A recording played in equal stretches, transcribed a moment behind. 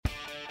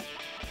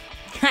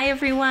Hi,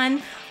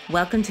 everyone.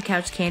 Welcome to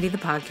Couch Candy, the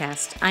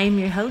podcast. I am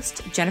your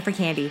host, Jennifer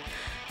Candy.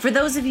 For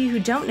those of you who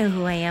don't know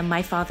who I am,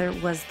 my father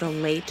was the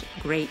late,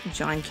 great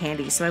John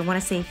Candy. So I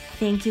want to say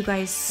thank you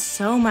guys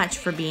so much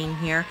for being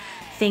here.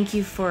 Thank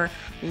you for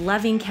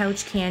loving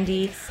Couch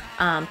Candy,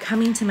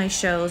 coming to my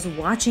shows,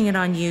 watching it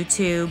on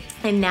YouTube,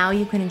 and now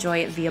you can enjoy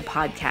it via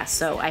podcast.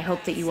 So I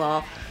hope that you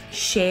all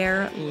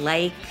share,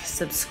 like,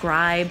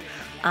 subscribe,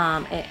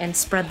 and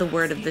spread the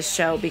word of this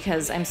show,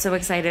 because I'm so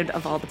excited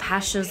of all the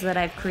past shows that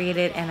I've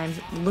created, and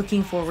I'm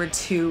looking forward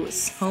to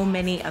so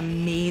many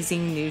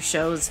amazing new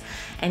shows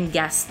and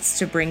guests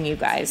to bring you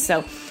guys.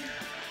 So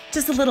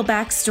just a little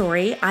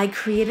backstory. I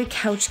created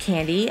Couch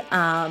Candy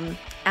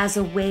as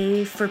a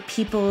way for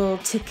people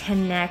to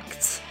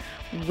connect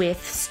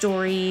with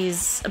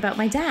stories about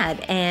my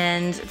dad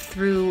and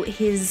through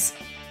his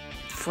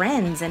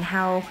friends and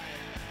how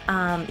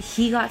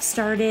he got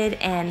started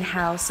and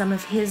how some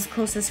of his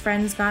closest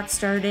friends got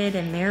started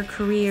and their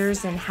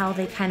careers and how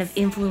they kind of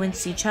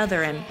influenced each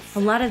other. And a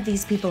lot of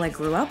these people I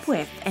grew up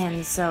with,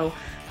 and so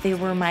they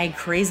were my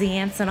crazy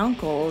aunts and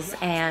uncles,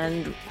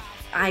 and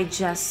I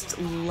just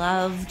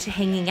loved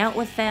hanging out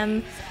with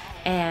them,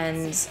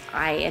 and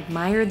I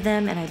admired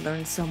them, and I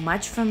learned so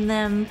much from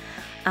them.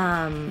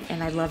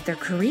 And I loved their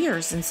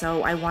careers, and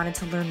so I wanted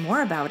to learn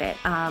more about it.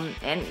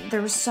 And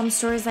there were some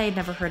stories I had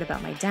never heard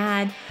about my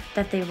dad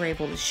that they were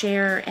able to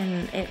share,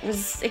 and it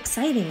was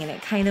exciting, and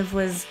it kind of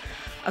was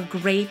a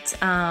great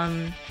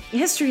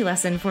history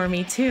lesson for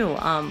me too,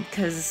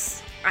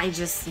 because I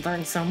just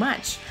learned so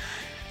much.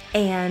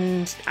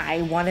 And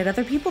I wanted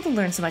other people to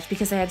learn so much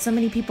because I had so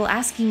many people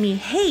asking me,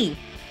 hey,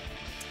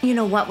 you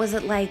know, what was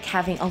it like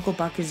having Uncle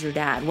Buck as your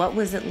dad? What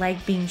was it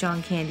like being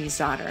John Candy's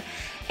daughter?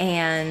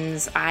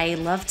 And I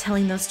love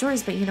telling those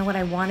stories, but you know what?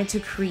 I wanted to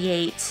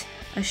create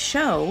a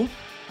show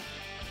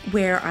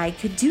where I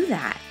could do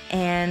that.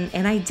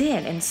 And I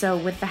did. And so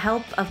with the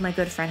help of my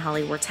good friend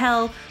Holly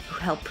Wortel, who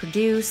helped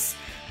produce,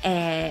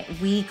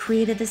 we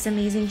created this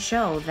amazing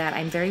show that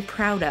I'm very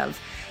proud of.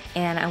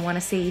 And I want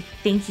to say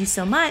thank you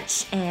so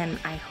much. And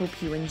I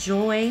hope you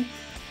enjoy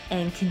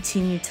and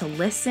continue to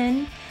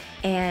listen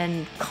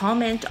and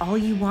comment all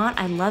you want.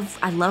 I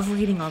love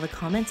reading all the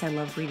comments. I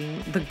love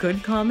reading the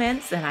good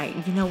comments,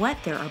 and you know what?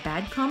 There are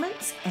bad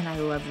comments, and I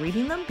love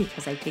reading them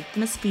because I take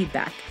them as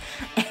feedback.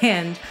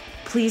 And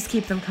please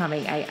keep them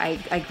coming.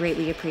 I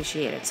greatly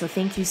appreciate it. So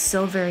thank you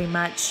so very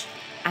much.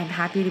 I'm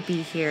happy to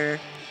be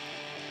here.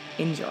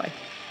 Enjoy.